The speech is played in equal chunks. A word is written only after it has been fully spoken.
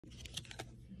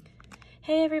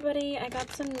Hey everybody, I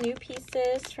got some new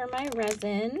pieces for my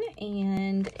resin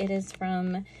and it is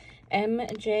from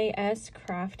MJS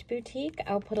Craft Boutique.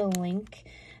 I'll put a link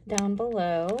down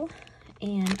below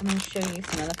and I'm going to show you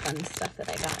some of the fun stuff that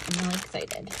I got. I'm really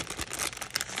excited.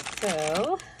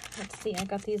 So, let's see, I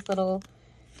got these little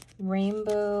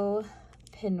rainbow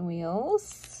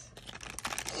pinwheels.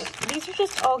 These are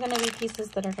just all going to be pieces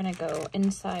that are going to go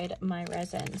inside my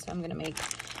resin. So I'm going to make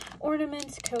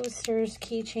ornaments, coasters,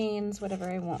 keychains, whatever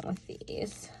I want with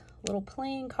these. Little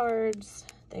playing cards.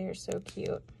 They are so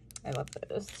cute. I love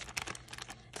those.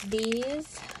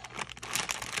 These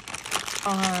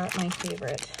are my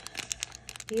favorite.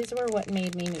 These were what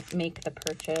made me make the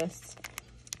purchase.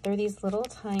 They're these little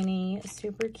tiny,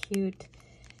 super cute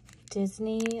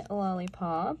Disney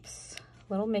lollipops.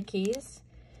 Little Mickeys.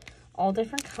 All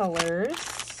different colors.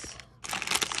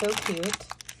 So cute.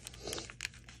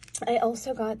 I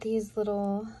also got these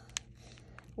little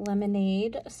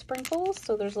lemonade sprinkles.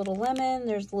 So there's little lemon,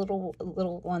 there's little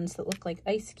ones that look like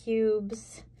ice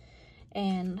cubes,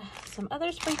 and some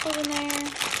other sprinkles in there.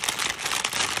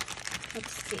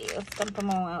 Let's see, let's dump them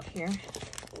all out here.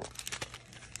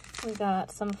 We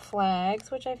got some flags,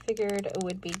 which I figured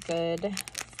would be good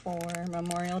for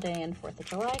Memorial Day and 4th of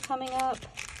July coming up.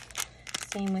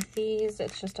 Same with these,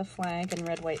 it's just a flag in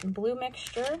red, white, and blue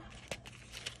mixture.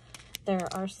 There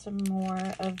are some more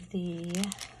of the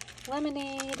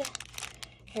lemonade.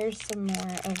 Here's some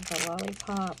more of the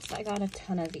lollipops. I got a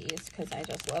ton of these because I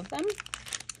just love them.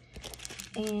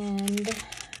 And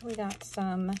we got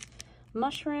some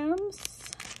mushrooms.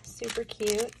 Super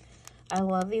cute. I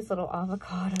love these little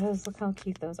avocados. Look how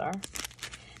cute those are.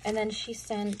 And then she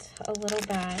sent a little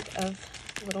bag of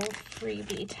little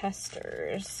freebie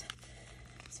testers.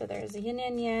 So there's yin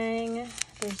and yang.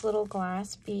 There's little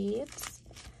glass beads.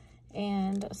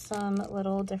 And some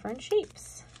little different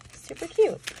shapes. Super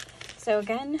cute. So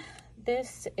again,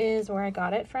 this is where I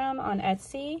got it from on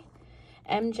Etsy,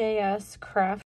 MJS Craft